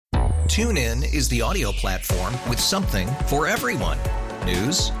TuneIn is the audio platform with something for everyone.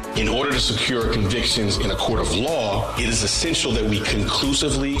 News. In order to secure convictions in a court of law, it is essential that we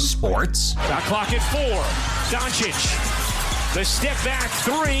conclusively. Sports. Shot clock at 4. Doncic. The step back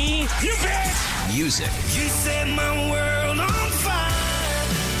 3. You bet. Music. You set my world on fire.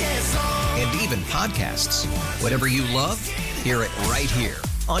 Yes, and even podcasts. Whatever you love, hear it right here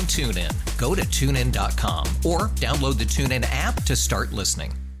on TuneIn. Go to TuneIn.com or download the TuneIn app to start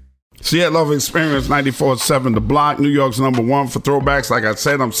listening. See, at Love Experience 94.7 The Block, New York's #1 for throwbacks. Like I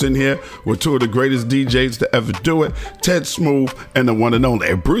said, I'm sitting here with two of the greatest DJs to ever do it, Ted Smooth and the one and only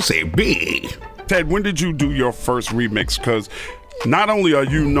Brucie B. Ted, when did you do your first remix? Because not only are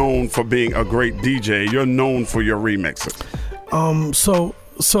you known for being a great DJ, you're known for your remixes.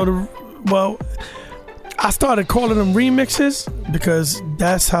 I started calling them remixes because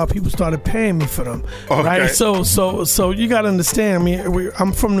that's how people started paying me for them, right? So you got to understand. I mean,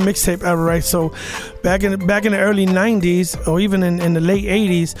 I'm from the mixtape era, right? So back in the early '90s or even in the late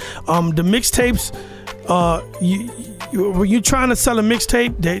 '80s, the mixtapes. When you're trying to sell a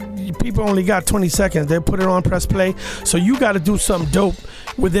mixtape, people only got 20 seconds. They put it on press play, so you got to do something dope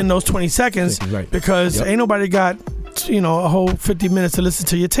within those 20 seconds, right? Because ain't nobody got a whole 50 minutes to listen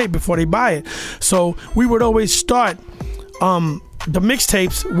to your tape before they buy it. So we would always start the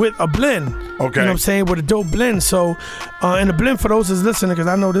mixtapes with a blend. Okay. You know what I'm saying? With a dope blend. So and a blend, for those that's listening, because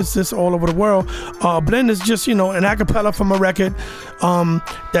I know this all over the world, a blend is just an acapella from a record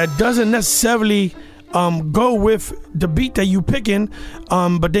that doesn't necessarily go with the beat that you picking,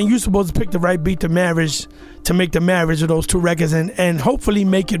 but then you're supposed to pick the right beat to make the marriage of those two records and hopefully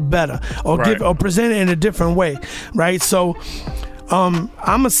make it better or give or present it in a different way, right? So I'm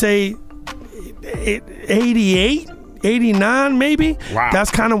gonna say 88, 89 maybe. Wow.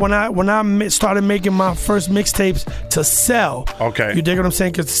 That's kind of when I started making my first mixtapes to sell. Okay. You dig what I'm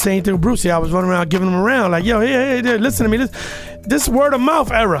saying? Because the same thing with Brucie, I was running around giving them around like, yo, hey, listen to me. This word of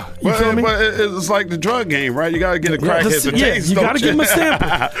mouth era. You feel me? But it's like the drug game, right? You got to get a crackhead to taste. You got to give him a sample.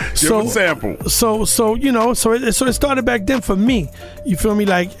 Give him a sample. So it started back then for me. You feel me?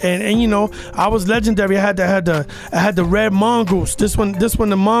 Like and I was legendary. I had the red Mongoose. This one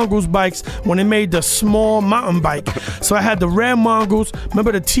the Mongoose bikes when they made the small mountain bike. So I had the red Mongoose.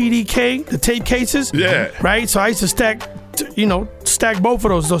 Remember the TDK, the tape cases? Yeah. Right. So I used to stack both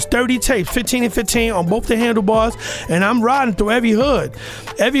of those 30 tapes, 15 and 15 on both the handlebars, and I'm riding through every hood,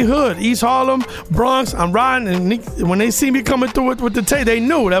 East Harlem, Bronx. I'm riding, and when they see me coming through it with the tape, they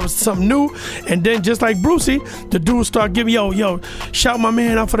knew that was something new. And then just like Brucie, the dudes start giving yo, shout my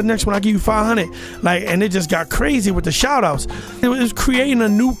man out for the next one. I give you 500, and it just got crazy with the shout outs. It was creating a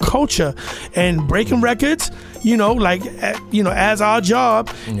new culture and breaking records. As our job,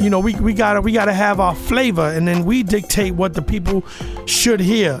 we gotta have our flavor, and then we dictate what the people should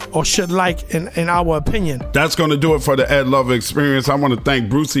hear or should like in our opinion. That's going to do it for the Ed Love Experience. I want to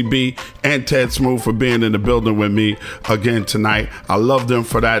thank Brucie B and Ted Smooth for being in the building with me again tonight. I love them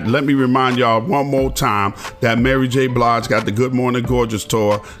for that. Let me remind y'all one more time that Mary J. Blige got the Good Morning Gorgeous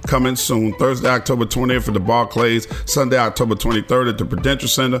tour coming soon. Thursday, October 20th at the Barclays. Sunday, October 23rd at the Prudential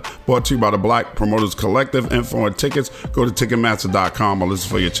Center. Brought to you by the Black Promoters Collective. Info and tickets, go to Ticketmaster.com or listen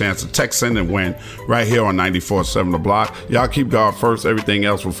for your chance to text in and win right here on 94.7 The Block. Y'all keep God first. Everything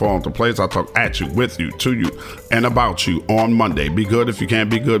else will fall into place. I'll talk at you, with you, to you, and about you on Monday. Be good. If you can't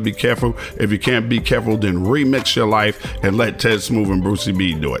be good, be careful. If you can't be careful, then remix your life and let Ted Smooth and Brucie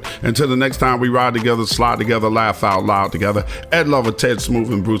B do it. Until the next time we ride together, slide together, laugh out loud together. Ed Lover, Ted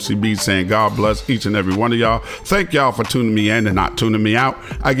Smooth, and Brucie B saying God bless each and every one of y'all. Thank y'all for tuning me in and not tuning me out.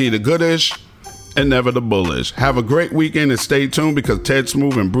 I give you the goodish and never the bullish. Have a great weekend and stay tuned because Ted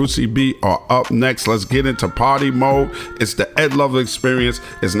Smooth and Brucie B are up next. Let's get into party mode. It's the Ed Love Experience.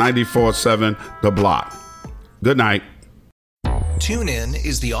 It's 94.7 The Block. Good night. TuneIn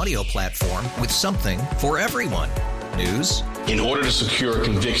is the audio platform with something for everyone. News. In order to secure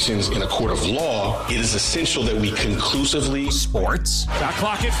convictions in a court of law, it is essential that we conclusively. Sports. Shot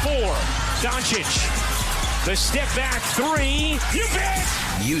clock at 4. Doncic. The step back 3. You bet.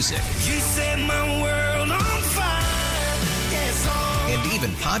 Music. You set my world on fire. Yes, and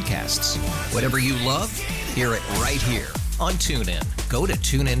even podcasts. Whatever you love, hear it right here on TuneIn. Go to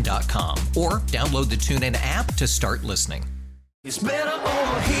TuneIn.com or download the TuneIn app to start listening. It's better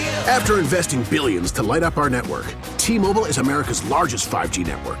over here. After investing billions to light up our network, T-Mobile is America's largest 5G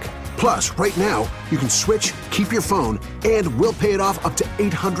network. Plus, right now, you can switch, keep your phone, and we'll pay it off up to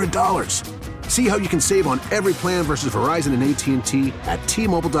 $800. See how you can save on every plan versus Verizon and AT&T at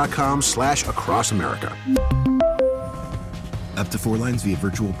T-Mobile.com/across America. Up to 4 lines via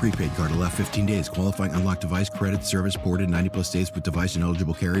virtual prepaid card. Allow 15 days. Qualifying unlocked device credit service ported 90-plus days with device and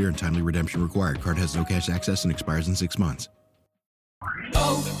eligible carrier and timely redemption required. Card has no cash access and expires in 6 months.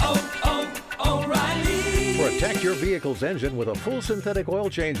 O'Reilly. Protect your vehicle's engine with a full synthetic oil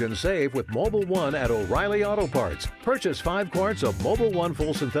change and save with Mobile One at O'Reilly Auto Parts. Purchase 5 quarts of Mobile One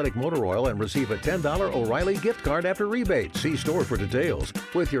full synthetic motor oil and receive a $10 O'Reilly gift card after rebate. See store for details.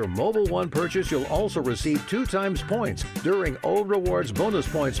 With your Mobile One purchase, you'll also receive 2 times points during O Rewards Bonus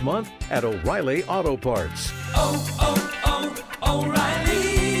Points Month at O'Reilly Auto Parts.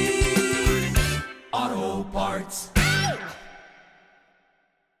 O'Reilly Auto Parts.